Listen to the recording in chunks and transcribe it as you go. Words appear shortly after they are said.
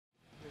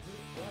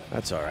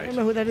That's all right. I don't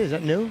know who that is. Is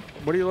that new?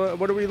 What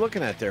are we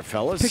looking at there,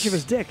 fellas? Picture of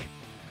his dick.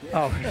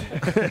 Oh.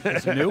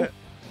 It's new?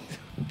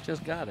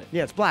 Just got it.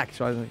 Yeah, it's black.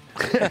 So I was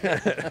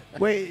like,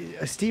 wait,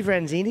 Steve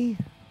Rannazzisi?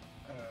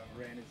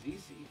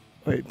 Rannazzisi.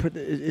 Wait,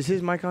 is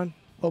his mic on?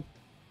 Oh.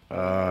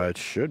 It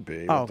should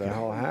be. Oh, What the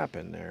hell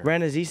happened there?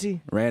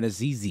 Rannazzisi?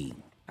 Rannazzisi.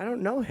 I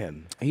don't know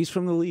him. He's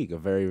from the league.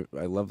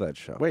 I love that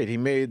show. Wait, he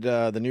made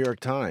the New York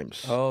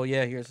Times. Oh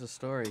yeah, here's the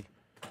story.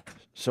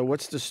 So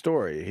what's the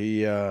story?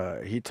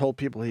 He told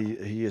people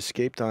he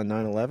escaped on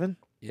 9/11,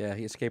 Yeah,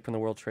 he escaped from the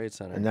World Trade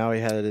Center. and now he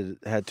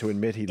had to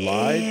admit he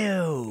lied.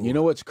 Ew. You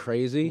know what's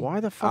crazy? Why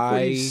the fuck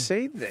would he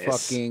say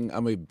this?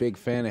 I'm a big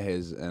fan of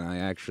his, and I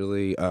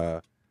actually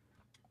I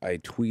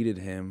tweeted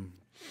him.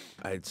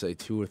 I'd say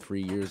 2 or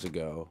 3 years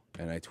ago,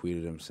 and I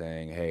tweeted him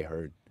saying, "Hey,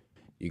 heard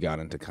you got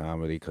into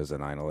comedy because of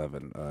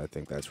 9/11. I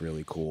think that's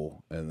really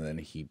cool." And then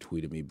he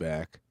tweeted me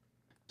back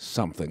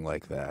something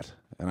like that,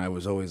 and I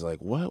was always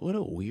like, "What? What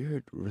a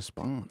weird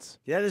response."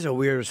 Yeah, that is a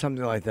weird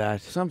something like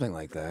that. Something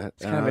like that.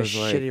 It's kind of a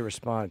shitty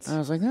response. I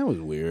was like, that was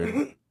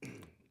weird.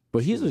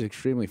 But he's an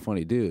extremely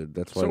funny dude.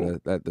 That's why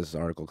that this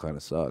article kind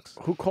of sucks.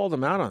 Who called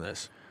him out on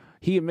this?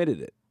 He admitted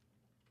it.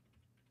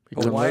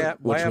 Why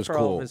was after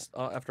cool. all of his?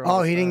 After all Oh,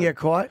 this, he didn't get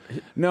caught?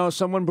 No,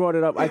 someone brought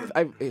it up.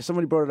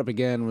 Somebody brought it up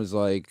again. Was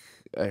like,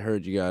 I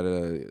heard you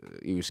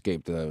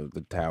escaped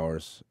the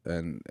towers,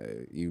 and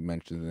you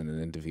mentioned it in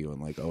an interview in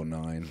like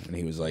 2009, and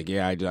he was like,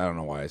 yeah, I don't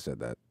know why I said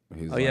that.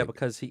 Oh yeah,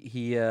 because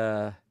he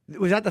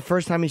Was that the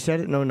first time he said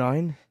it in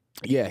 2009?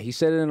 Yeah, he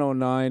said it in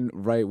 2009,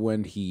 right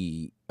when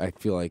I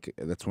feel like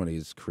that's when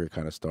his career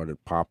kind of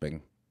started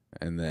popping,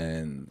 and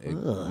then it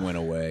went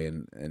away,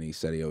 and he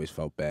said he always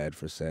felt bad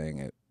for saying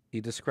it. He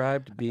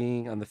described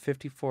being on the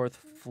 54th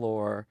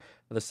floor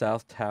of the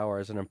South Tower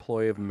as an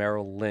employee of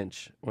Merrill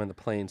Lynch when the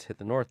planes hit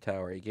the North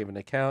Tower. He gave an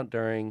account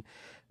during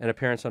an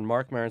appearance on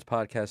Mark Maron's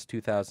podcast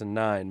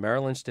 2009.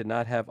 Merrill Lynch did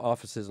not have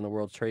offices in the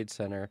World Trade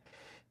Center.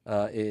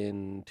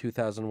 In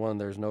 2001,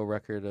 there's no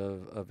record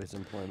of his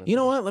employment. You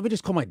know what? Let me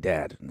just call my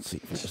dad and see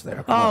if he's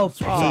there. Oh,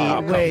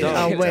 wait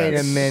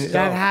a minute.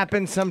 That Don't.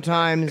 happens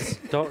sometimes.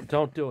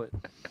 Don't do it.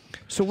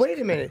 So wait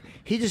a minute.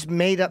 He just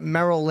made up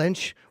Merrill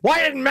Lynch. Why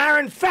didn't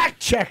Maron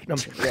fact check them?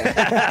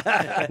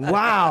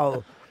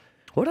 Wow.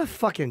 What a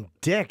fucking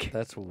dick.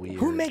 That's weird.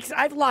 Who makes...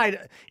 I've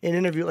lied in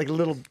interview, like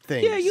little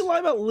things. Yeah, you lie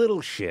about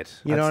little shit.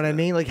 You know what I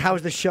mean? Like,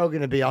 how's the show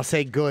going to be? I'll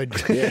say good.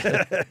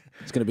 Yeah.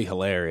 It's going to be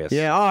hilarious.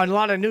 Yeah, oh, and a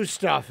lot of new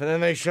stuff. And then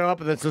they show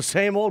up and it's the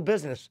same old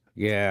business.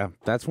 Yeah,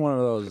 that's one of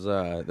those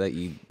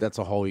that's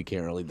a hole you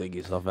can't really dig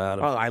yourself out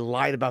of. Oh, I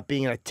lied about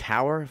being in a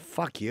tower?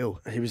 Fuck you.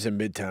 He was in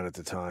Midtown at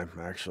the time,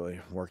 actually,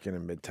 working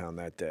in Midtown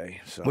that day.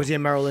 So. Was he a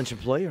Merrill Lynch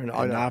employee or no?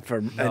 And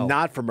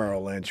not for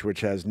Merrill Lynch,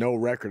 which has no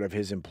record of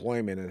his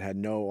employment and had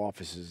no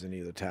offices in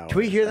either tower. Can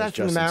we hear that as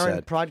from the Justin Maron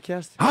said.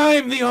 podcast?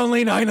 I'm the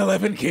only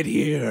 9/11 kid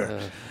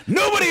here.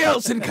 Nobody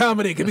else in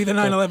comedy could be the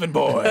 9/11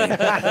 boy.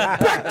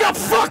 Back the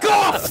fuck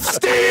off,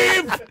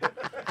 Steve!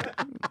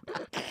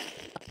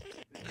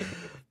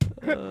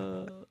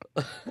 I'm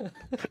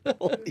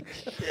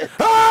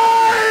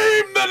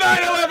the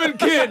 9/11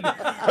 kid!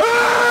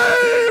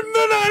 I'm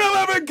the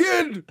 9/11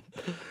 kid!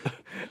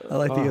 I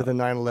like to hear the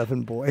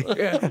 9/11 boy.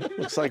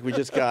 Looks like we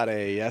just got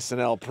a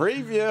SNL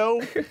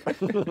preview.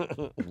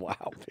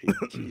 Wow, Pete,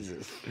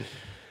 Jesus.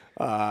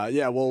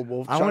 Yeah,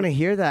 we'll. I want to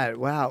hear that.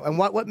 Wow. And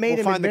what made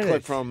him We'll find the admit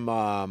clip it? from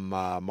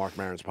Mark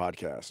Maron's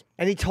podcast.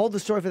 And he told the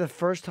story for the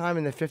first time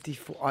in the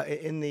 54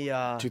 in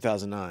the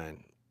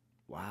 2009,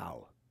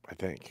 wow. I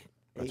think.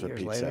 That's 8 what years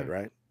Pete later? said,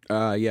 right?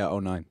 Yeah,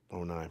 09.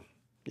 09.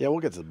 Yeah, we'll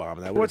get to the bottom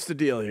of that. What's the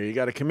deal here? You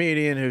got a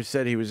comedian who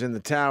said he was in the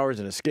towers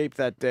and escaped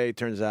that day.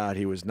 Turns out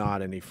he was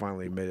not, and he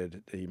finally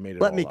admitted he made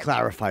it. Let all me up.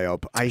 clarify,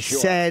 Ope. I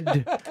said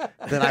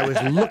that I was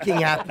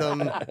looking at them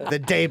the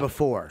day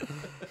before.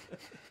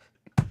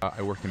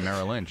 I worked in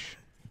Merrill Lynch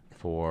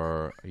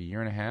for a year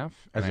and a half.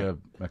 As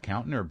an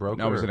accountant or a broker?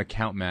 No, I was an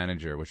account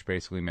manager, which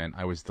basically meant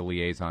I was the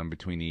liaison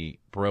between the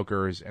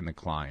brokers and the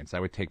clients. I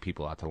would take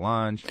people out to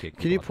lunch, take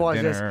Can you people out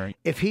pause to this? dinner.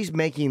 If he's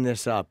making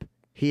this up,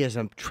 he has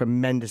a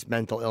tremendous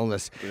mental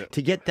illness.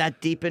 To get that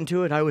deep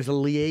into it, I was a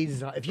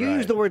liaison. If you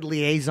use the word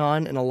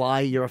liaison in a lie,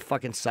 you're a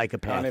fucking I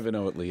psychopath. don't even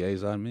know what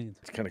liaison means.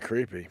 It's kind of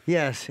creepy.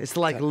 Yes, it's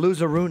like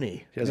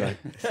loseroonie.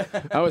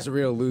 I was a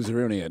real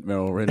loseroonie at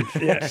Merrill Lynch.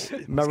 Yes.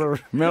 Remember?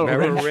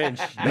 Merrill Lynch.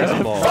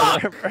 Baseball.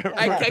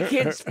 I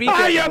can't speak.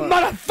 Ah, you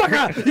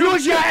motherfucker!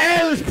 Use your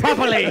L's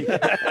properly!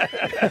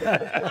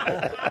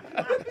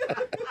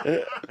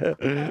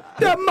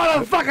 The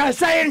motherfucker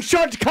say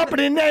insurance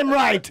company name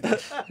right!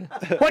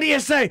 What do you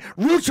say?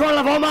 Mutual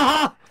of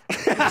Omaha?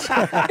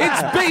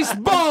 It's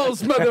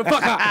baseballs,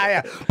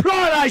 motherfucker!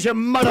 Pluralize, you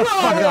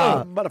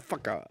motherfucker!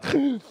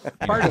 Motherfucker.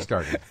 Party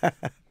starter.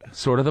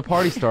 Sort of the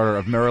party starter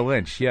of Merrill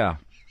Lynch, yeah.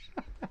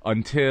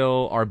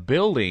 Until our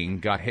building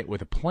got hit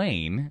with a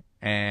plane,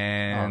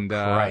 and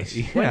When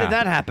did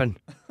that happen?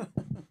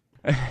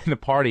 And the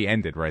party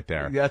ended right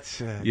there.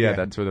 That's yeah,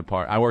 that's where the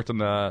party. I worked on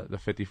the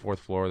 54th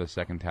floor of the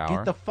second tower.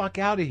 Get the fuck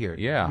out of here.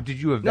 Yeah. Did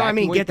you evacuate? No, I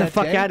mean, get the that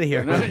fuck day? out of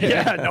here.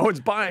 Yeah, no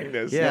one's buying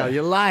this. Yeah,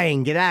 you're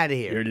lying. Get out of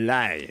here. You're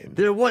lying.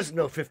 There was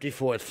no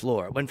 54th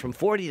floor. It went from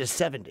 40 to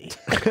 70.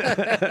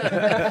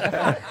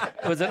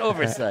 It was an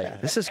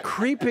oversight. This is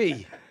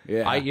creepy.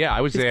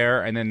 I was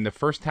there, and then the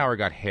first tower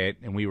got hit,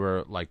 and we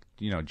were like,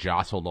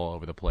 jostled all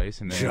over the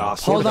place. And then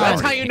Hold on.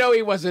 That's how you know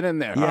he wasn't in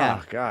there. Yeah.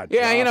 Oh, God.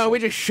 Yeah, we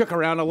just shook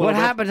around a little What bit.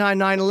 happened on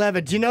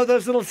 9/11? Do you know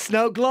those little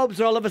snow globes?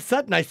 All of a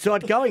sudden, I saw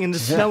it going, and the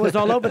snow was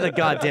all over the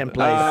goddamn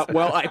place.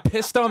 Well, I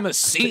pissed on the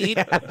seat.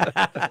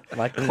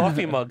 My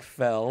coffee mug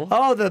fell.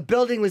 Oh, the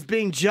building was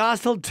being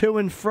jostled to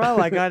and fro.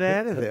 I got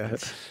out of there.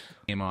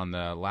 came on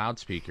the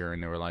loudspeaker,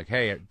 and they were like,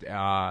 "Hey,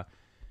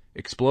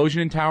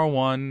 explosion in Tower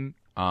 1.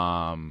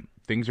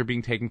 Things are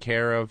being taken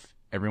care of.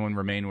 Everyone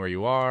remain where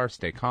you are.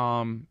 Stay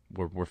calm.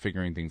 We're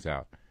figuring things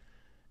out."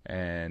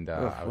 And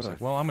I was like,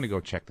 "Well, I'm going to go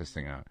check this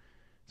thing out."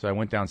 So I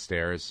went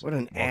downstairs. What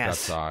an walked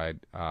ass. outside,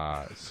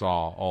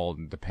 saw all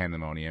the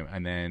pandemonium,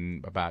 and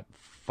then about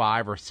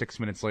 5 or 6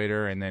 minutes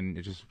later, and then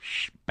it just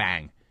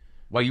bang.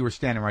 While you were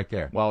standing right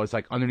there. Well, it's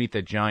like underneath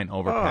the giant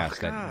overpass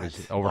that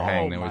was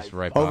overhang that was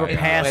right by.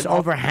 Overpass,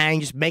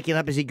 overhang, just making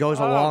up as he goes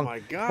along. my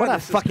God, what a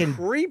this is fucking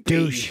creepy.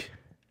 douche.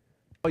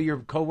 Oh, your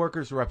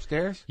coworkers were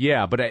upstairs?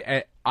 Yeah, but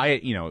I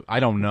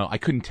don't know. I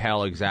couldn't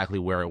tell exactly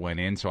where it went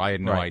in, so I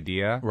had no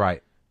idea.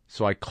 Right.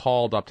 So I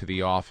called up to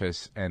the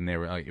office, and they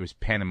were like, it was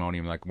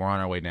pandemonium. Like, we're on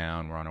our way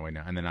down,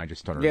 and then I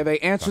just started. Yeah, they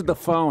answered the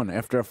phone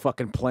after a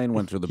fucking plane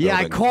went through the Yeah,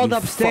 I building. called You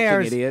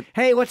upstairs. fucking idiot.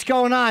 Hey, what's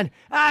going on?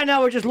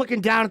 No, we're just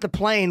looking down at the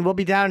plane. We'll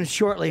be down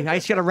shortly. I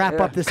just got to wrap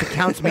up this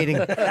accounts meeting.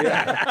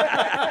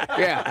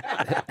 Yeah.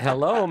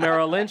 Hello,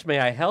 Merrill Lynch. May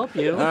I help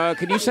you?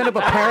 Can you send up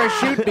a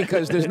parachute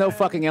because there's no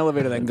fucking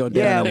elevator that can go down.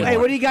 Yeah, anymore. hey,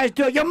 what are you guys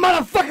doing? Your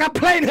motherfucking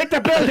plane hit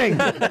the building.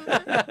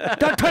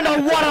 Don't turn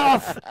the water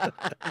off.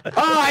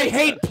 Oh, I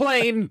hate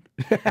plane.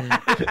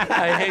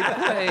 I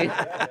hate play.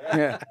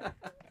 Yeah.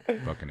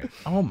 fucking it.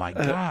 Oh, my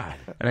God.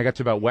 And I got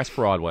to about West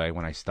Broadway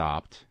when I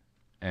stopped,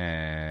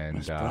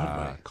 and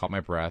caught my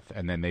breath.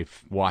 And then they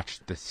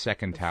watched the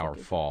second tower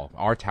fall.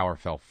 Our tower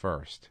fell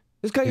first.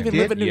 This guy even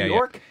live in New Yeah, yeah.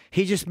 York?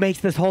 He just makes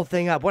this whole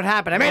thing up. What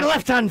happened? I made a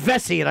left on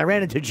Vesey and I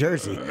ran into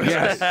Jersey.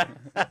 Yes.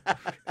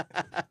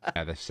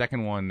 Yeah, the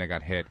second one that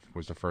got hit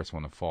was the first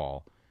one to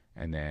fall,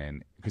 and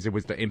then because it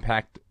was the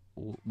impact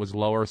was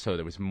lower, so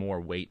there was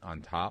more weight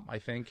on top. I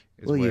think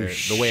is Will you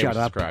the way it shut was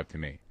up? described to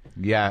me.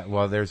 Yeah,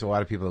 well, there's a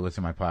lot of people that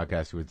listen to my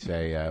podcast who would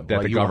say That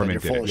well, the you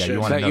government wanna- did it. Yeah, That you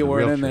want to That know you the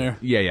weren't real in truth. there.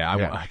 Yeah,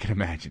 Yeah. I can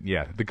imagine.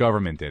 Yeah, the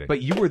government did it.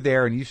 But you were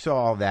there and you saw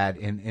all that,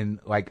 and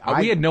like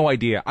we had no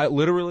idea. I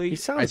literally, He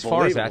sounds as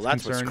far as believable.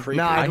 that's That's what's concerned, creepy.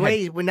 Nah, I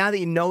had- now that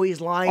you know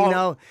he's lying,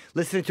 though,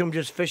 listening to him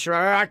just fish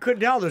around, I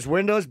couldn't tell. There's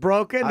windows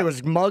broken. There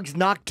was mugs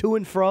knocked to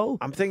and fro.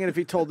 I'm thinking if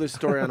he told this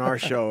story on our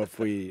show, if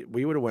we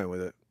would have went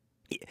with it.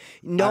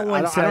 No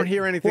one I said. don't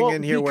hear anything Well,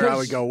 in here where I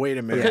would because- go, wait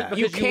a minute.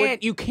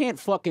 You can't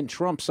fucking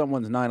trump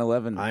someone's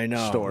 9/11 I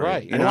know. story.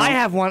 Right. You Well, know? I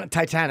have one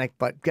Titanic,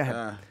 but go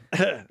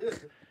ahead.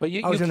 But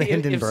you, I was you in the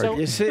can't- if Hindenburg.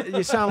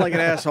 You sound like an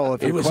asshole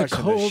if you It was a question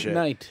this cold shit.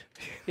 night.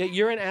 Yeah,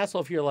 you're an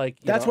asshole if you're like.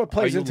 That's what are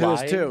plays you into this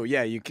lying? too.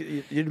 Yeah, you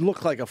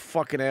look like a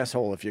fucking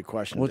asshole if you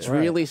question What's it.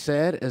 really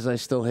sad is I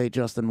still hate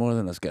Justin more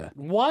than this guy.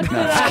 What did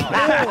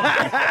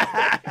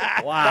I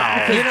do?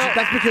 Wow.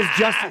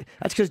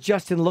 That's because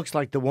Justin looks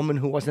like the woman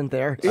who wasn't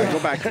there. Go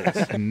back to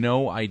this.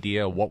 no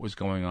idea what was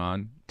going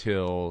on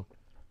till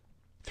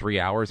 3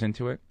 hours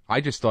into it. I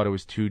just thought it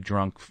was two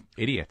drunk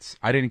idiots.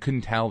 I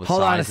couldn't tell the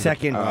Hold size on a of the-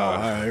 second. All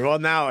right, well,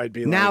 now I'd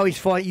be Now like, he's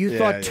fought. You Yeah,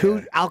 thought two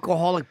yeah.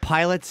 alcoholic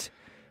pilots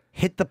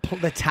hit the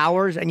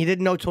towers, and you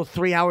didn't know till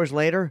 3 hours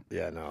later.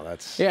 Yeah, no,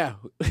 that's... Yeah.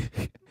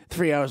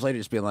 3 hours later,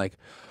 just being like,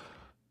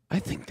 I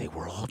think they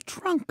were all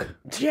drunk.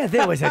 Yeah,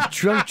 there was a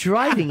drunk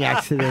driving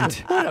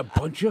accident. What a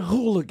bunch of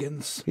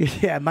hooligans.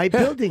 Yeah, my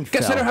building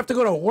Guess fell. I don't have to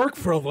go to work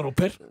for a little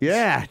bit.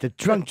 Yeah, the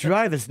drunk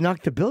drivers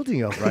knocked the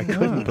building over. I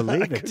couldn't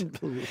believe it.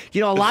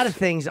 You know, a lot of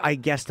things I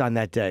guessed on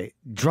that day.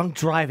 Drunk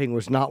driving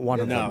was not one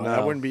of No, them.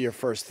 that wouldn't be your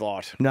first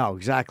thought. No,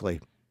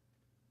 exactly.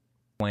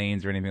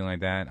 planes or anything like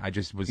that. I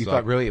just was You like,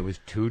 thought really it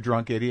was two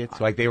drunk idiots?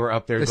 Like they were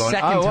up there the going,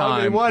 second oh, time,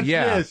 okay, watch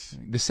yeah. this.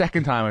 The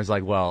second time I was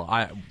like, well,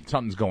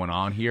 something's going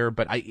on here,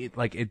 but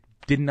it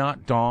did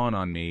not dawn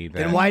on me that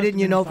Then why didn't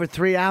you know for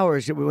 3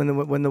 hours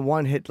when the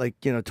one hit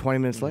 20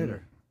 minutes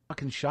later?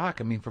 Fucking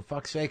shock. I mean, for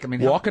fuck's sake. I mean,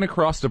 walking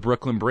across the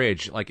Brooklyn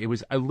Bridge, like it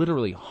was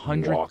literally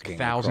Walking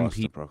 100,000 across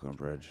the people. Brooklyn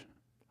Bridge.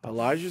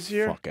 Elijah's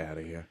here? Fuck out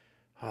of here.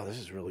 Oh, this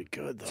is really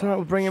good, though. So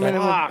we'll bring him in.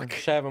 Fuck.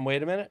 Should I have him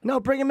wait a minute? No,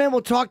 bring him in.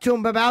 We'll talk to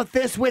him about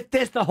this, with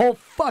this, the whole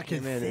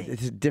fucking thing.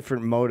 It's a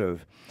different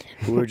motive.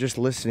 We were just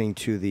listening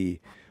to the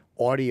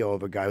audio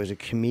of a guy who was a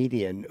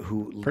comedian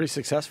who Pretty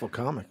successful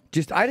comic.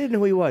 I didn't know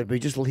who he was,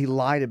 but he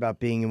lied about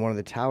being in one of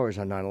the towers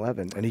on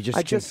 9/11, and he just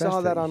I just saw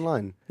confessed that it.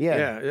 online.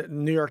 Yeah. Yeah,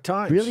 New York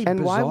Times. Really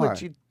And why bizarre.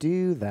 would you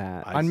do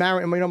that? on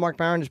Mark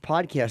Maron's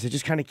podcast? It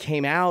just kind of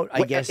came out,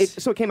 I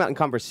guess. So it came out in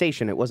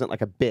conversation. It wasn't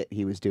like a bit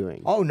he was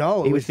doing. Oh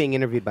no, He was being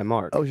interviewed by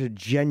Mark. It was a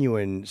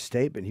genuine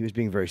statement. He was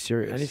being very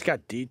serious. And he's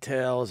got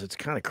details. It's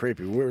kind of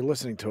creepy. We were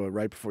listening to it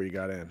right before you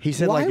got in. He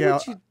said, Why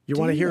like, would You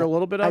want to hear a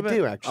little bit of it? I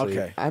do, actually.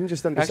 Okay. I'm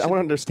just I want to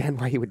understand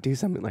why he would do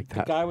something like The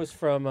that. guy was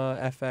from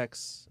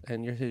FX,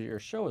 and your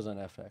show was on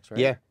FX, right?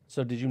 Yeah.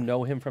 So did you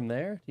know him from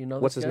there? Do you know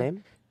What's this his guy?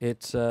 name?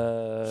 It's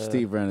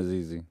Steve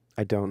Rannazzisi.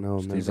 I don't know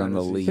him. He's on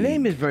the league. the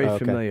name is very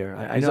Okay. familiar.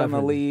 I He's know on the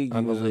I've heard- league.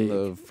 On He the was in the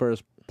league.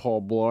 first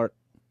Paul Blart.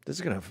 This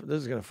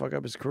is gonna fuck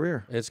up his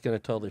career. It's gonna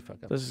totally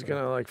fuck up. This is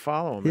gonna like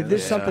follow him. Yeah, Man.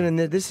 there's something in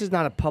there. This is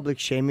not a public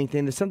shaming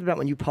thing. There's something about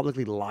when you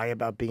publicly lie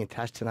about being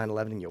attached to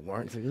 9/11 and you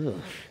weren't. It's like,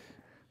 ugh,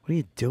 what are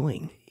you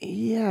doing?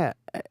 Yeah.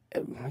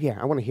 Yeah,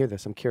 I want to hear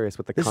this. I'm curious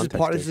what the This is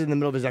context This is in the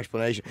middle of his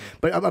explanation.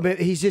 But I mean,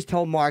 he's just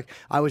told Mark,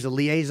 I was a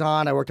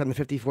liaison. I worked on the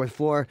 54th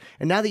floor.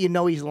 And now that you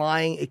know he's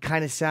lying, it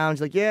kind of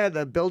sounds like, yeah,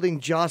 the building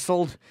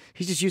jostled.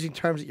 He's just using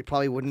terms that you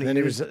probably wouldn't. And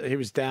use. he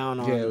was down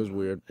on. Yeah, it was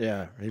weird.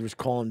 Yeah, he was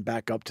calling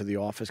back up to the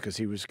office because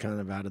he was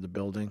kind of out of the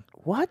building.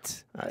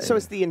 What? So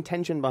it's the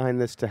intention behind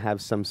this to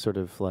have some sort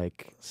of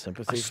like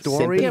Sympathy.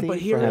 story? Yeah, but for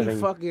here he having-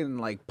 fucking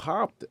like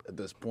popped at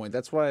this point.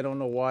 That's why I don't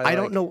know why. I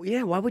don't know.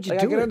 Yeah, why would you Like,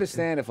 I do can it?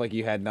 understand if like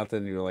you had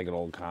nothing, you're like an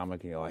old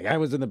comic, and you're like, I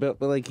was in the bill,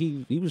 but like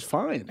he was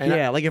fine.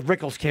 Yeah, like if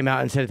Rickles came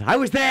out and said, I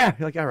was there.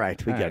 You're like, all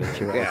right, we get it.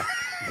 You're right.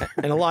 Yeah.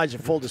 And Elijah,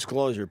 full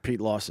disclosure, Pete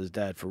lost his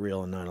dad for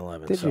real in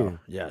 9/11. Did so, you?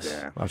 Yes.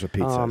 That's what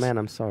Pete Oh says. man,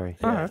 I'm sorry.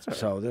 Yeah.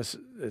 So it's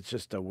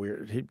just a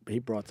weird. He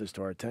brought this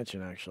to our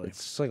attention actually.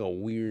 It's just like a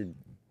weird,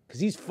 because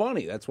he's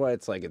funny. That's why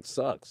it's like it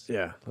sucks.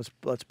 Yeah.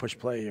 Let's push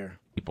play here.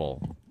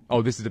 People.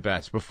 Oh, this is the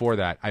best. Before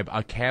that,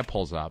 a cab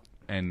pulls up,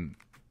 and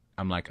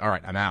I'm like, all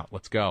right, I'm out.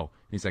 Let's go. And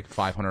he's like,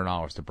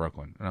 $500 to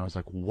Brooklyn. And I was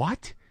like,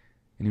 what?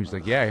 And he was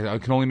like, yeah, I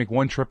can only make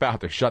one trip out.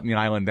 They're shutting the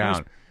island down.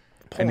 And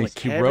pulling these a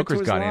two cab brokers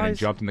into his got in and lies?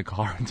 jumped in the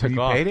car and took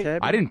You off. paid it?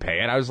 I didn't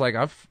pay it. I was like,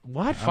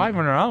 what?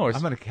 $500?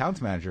 I'm an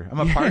accounts manager. I'm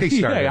a party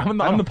starter. Yeah,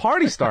 I'm the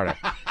party starter.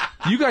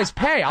 You guys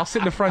pay. I'll sit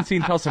in the front seat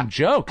and tell some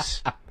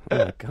jokes.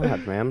 Oh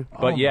God, man.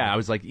 But yeah, I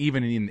was like,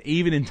 even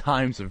in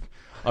times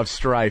of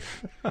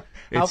strife,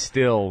 it's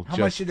still How just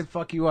much did it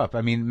fuck you up?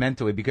 I mean,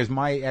 mentally, because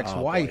my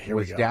ex-wife here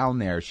we was go. down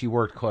there. She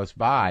worked close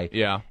by.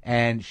 Yeah.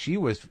 And she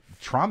was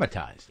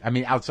traumatized. I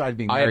mean, outside of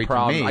being I married had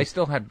problems. to me. I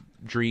still had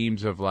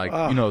dreams of like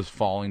those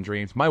falling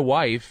dreams. My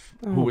wife,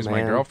 who was my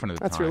Man, girlfriend at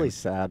the That's time, really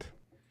sad.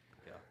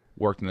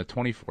 worked on the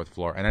 24th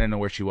floor, and I didn't know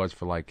where she was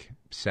for like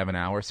 6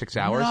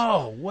 hours.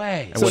 No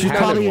way. And what She's happened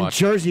probably in was-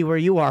 Jersey where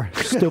you are,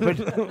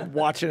 stupid.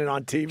 Watching it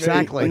on TV.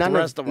 Exactly. Like None the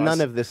rest of us. none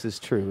of this is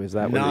true. Is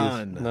that what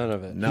it is? None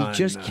of it. None. He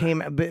just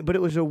came, but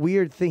it was a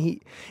weird thing.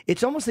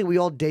 It's almost like we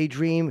all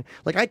daydream.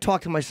 Like I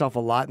talk to myself a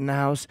lot in the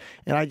house,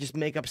 and I just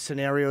make up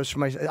scenarios for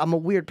myself. I'm a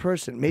weird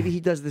person. Maybe he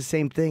does the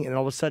same thing, and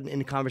all of a sudden in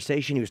the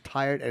conversation he was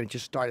tired, and it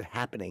just started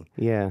happening.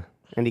 Yeah.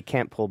 And he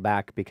can't pull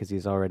back because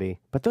he's already.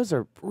 But those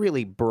are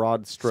really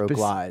broad stroke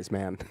lies,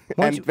 man,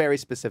 and you- very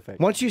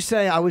specific. Once you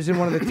say I was in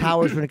one of the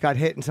towers when it got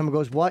hit, and someone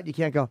goes, "What?" You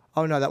can't go,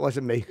 "Oh no, that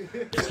wasn't me."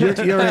 You're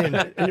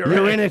in.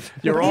 You're in it.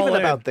 You're all even in.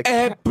 about the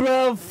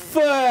April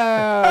Fools.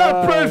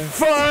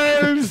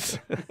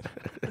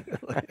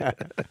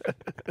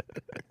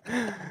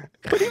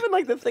 But even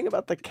like the thing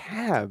about the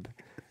cab,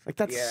 like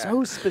that's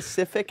so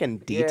specific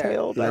and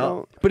detailed. I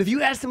don't. But if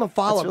you asked him a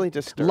follow-up, really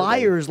disturbing.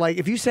 liars, like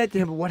if you said to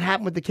him, "What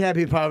happened with the cab?"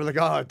 He'd probably be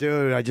like, "Oh,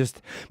 dude, I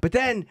just." But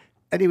then,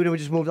 and he would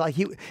just move. Like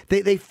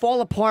they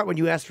fall apart when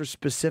you ask for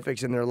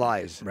specifics in their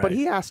lies. But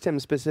he asked him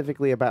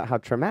specifically about how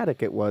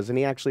traumatic it was, and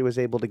he actually was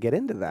able to get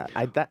into that.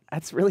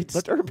 That's really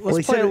disturbing. Well,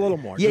 he play said a little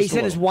more, Yeah, he just a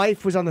said his little.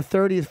 wife was on the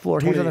 30th floor.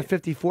 He was on the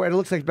 54th, and it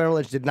looks like Merrill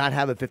Lynch did not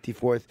have a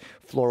 54th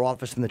floor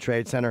office in the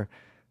Trade Center.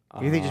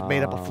 You think they just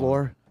made up a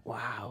floor?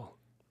 Wow.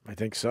 I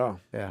think so.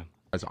 Yeah.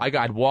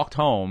 I'd walked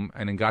home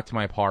and then got to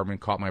my apartment,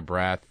 caught my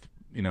breath,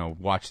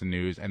 watched the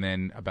news, and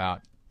then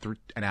about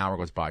an hour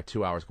goes by,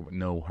 2 hours go by,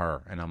 no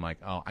her, and I'm like,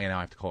 oh, I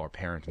have to call her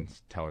parents and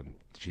tell her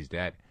she's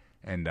dead,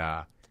 and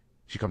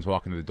she comes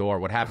walking to the door.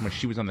 What happened was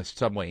she was on the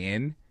subway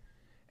in,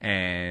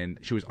 and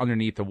she was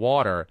underneath the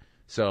water.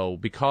 So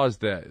because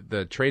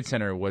the Trade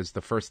Center was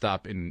the first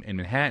stop in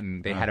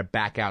Manhattan, they had to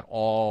back out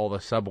all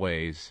the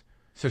subways.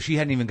 So she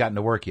hadn't even gotten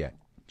to work yet.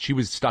 She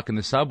was stuck in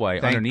the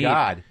subway Thank underneath.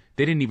 God.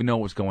 They didn't even know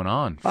what was going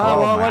on. Oh,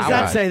 well, what does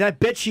that God. say? That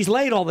bitch, she's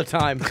late all the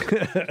time.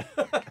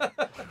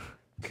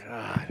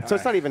 So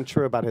it's not even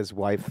true about his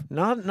wife.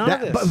 None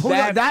of this.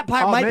 But that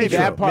part might be maybe. true.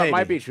 That part Maybe.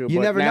 might be true. You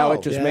but never now know.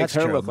 it just Yeah, makes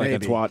that's her true. look like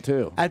Maybe. a twat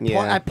too.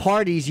 Yeah. At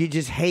parties, you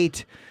just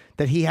hate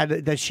that she had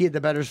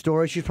the better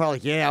story. She's probably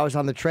like, "Yeah, I was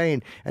on the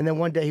train," and then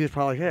one day he was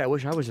probably like, "Yeah, I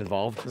wish I was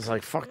involved." It's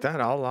like fuck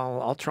that.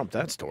 I'll trump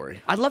that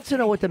story. I'd love to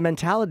know what the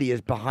mentality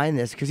is behind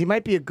this because he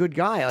might be a good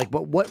guy. Like,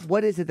 but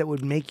what is it that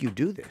would make you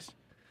do this?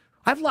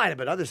 I've lied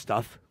about other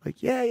stuff.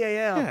 Like,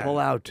 yeah, I'll pull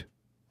out.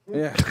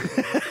 Yeah.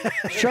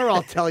 Sure,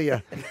 I'll tell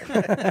you.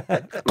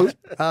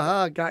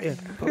 Got you.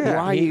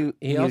 Why you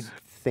also-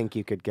 think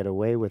you could get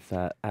away with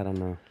that? I don't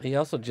know. He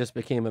also just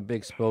became a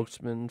big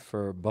spokesman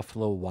for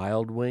Buffalo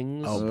Wild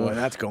Wings. Oh boy,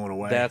 that's going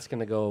away. That's going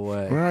to go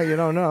away. Well, you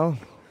don't know.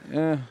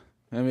 Yeah.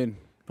 I mean,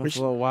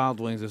 Buffalo Wild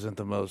Wings isn't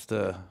the most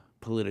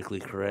politically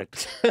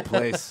correct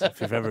place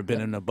if you've ever been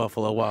in a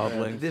Buffalo Wild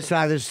Wings. This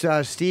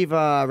Steve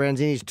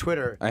Rannazzisi's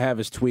Twitter. I have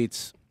his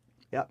tweets.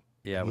 Yep.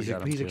 Yeah, we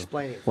got him He's too.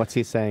 explaining. What's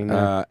he saying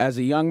now? As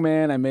a young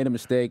man, I made a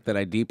mistake that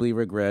I deeply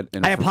regret.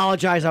 And I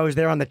apologize. I was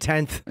there on the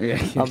 10th.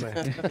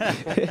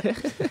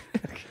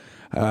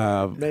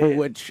 For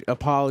which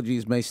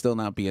apologies may still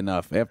not be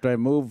enough. After I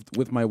moved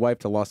with my wife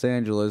to Los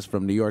Angeles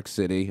from New York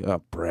City,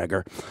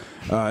 bragger,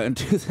 in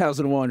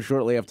 2001,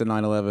 shortly after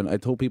 9/11, I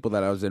told people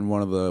that I was in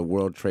one of the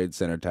World Trade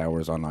Center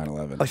towers on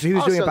 9/11. Oh, so he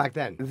was doing it Also, back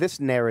then. This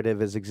narrative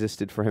has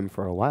existed for him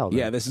for a while.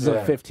 Yeah, then. this is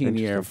a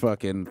 15-year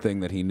fucking thing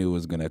that he knew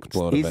was going to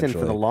explode He's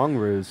eventually. in for the long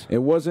ruse. It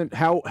wasn't.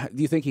 How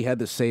do you think he had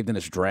this saved in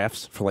his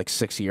drafts for like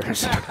 6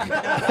 years?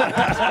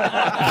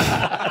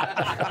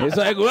 It's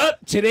like, well,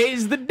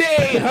 today's the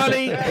day,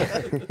 honey.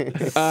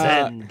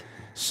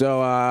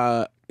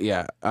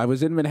 Yeah, I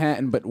was in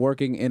Manhattan, but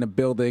working in a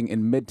building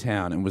in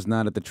Midtown and was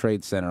not at the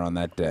Trade Center on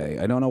that day.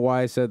 I don't know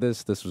why I said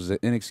this. This was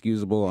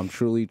inexcusable. I'm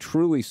truly,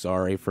 truly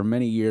sorry. For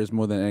many years,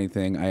 more than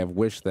anything, I have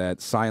wished that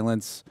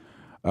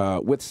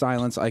with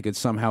silence, I could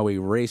somehow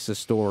erase a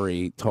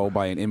story told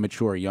by an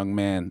immature young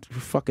man. You're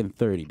fucking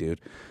 30,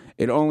 dude.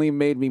 It only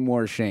made me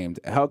more ashamed.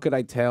 How could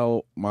I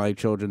tell my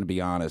children to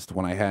be honest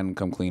when I hadn't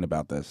come clean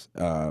about this?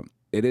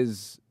 It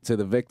is to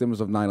the victims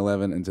of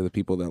 9/11 and to the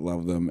people that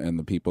love them and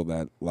the people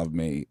that love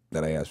me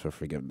that I ask for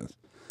forgiveness.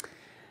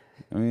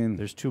 I mean,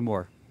 There's two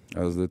more.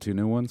 those are the two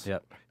new ones?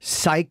 Yep.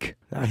 Psych.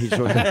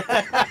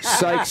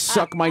 Psych,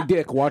 suck my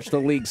dick, watch the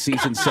league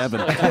season 7.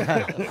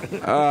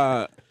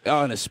 And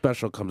a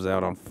special comes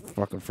out on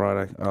fucking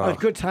Friday.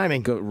 Good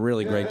timing.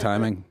 Really great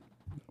timing.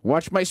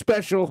 Watch my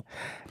special.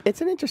 It's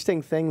an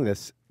interesting thing.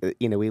 This,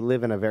 we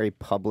live in a very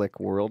public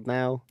world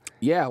now.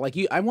 Yeah, like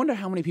I wonder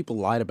how many people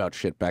lied about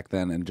shit back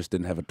then and just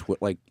didn't have a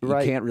twit. Like you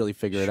Right. can't really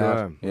figure it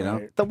out. You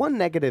know. The one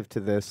negative to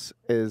this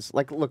is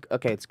like, look,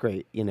 okay, it's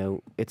great.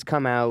 It's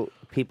come out.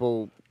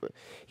 People,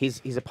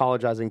 he's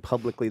apologizing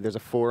publicly. There's a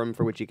forum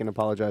for which he can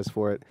apologize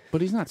for it.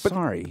 But he's not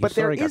sorry. But He's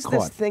there sorry he is got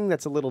this caught. thing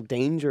that's a little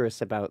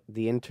dangerous about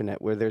the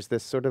internet, where there's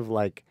this sort of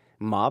like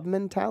mob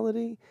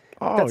mentality.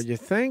 Oh, you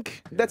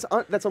think? That's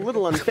a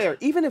little unfair.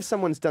 Even if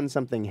someone's done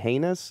something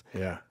heinous,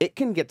 Yeah. it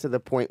can get to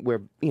the point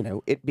where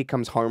it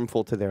becomes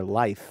harmful to their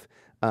life,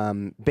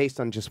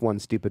 based on just one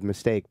stupid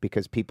mistake,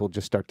 because people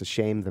just start to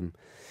shame them.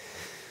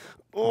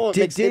 Oh,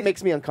 it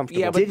makes me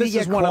uncomfortable. Yeah, but Did he this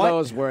get is one of caught?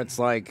 those where it's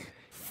like,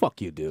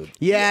 fuck you, dude.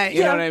 Yeah,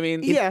 You know what I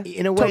mean? Yeah.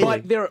 In a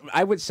way. But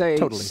I would say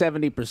Totally.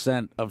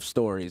 70% of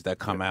stories that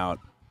come out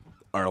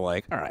are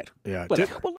like, all right. Yeah. whatever. Well,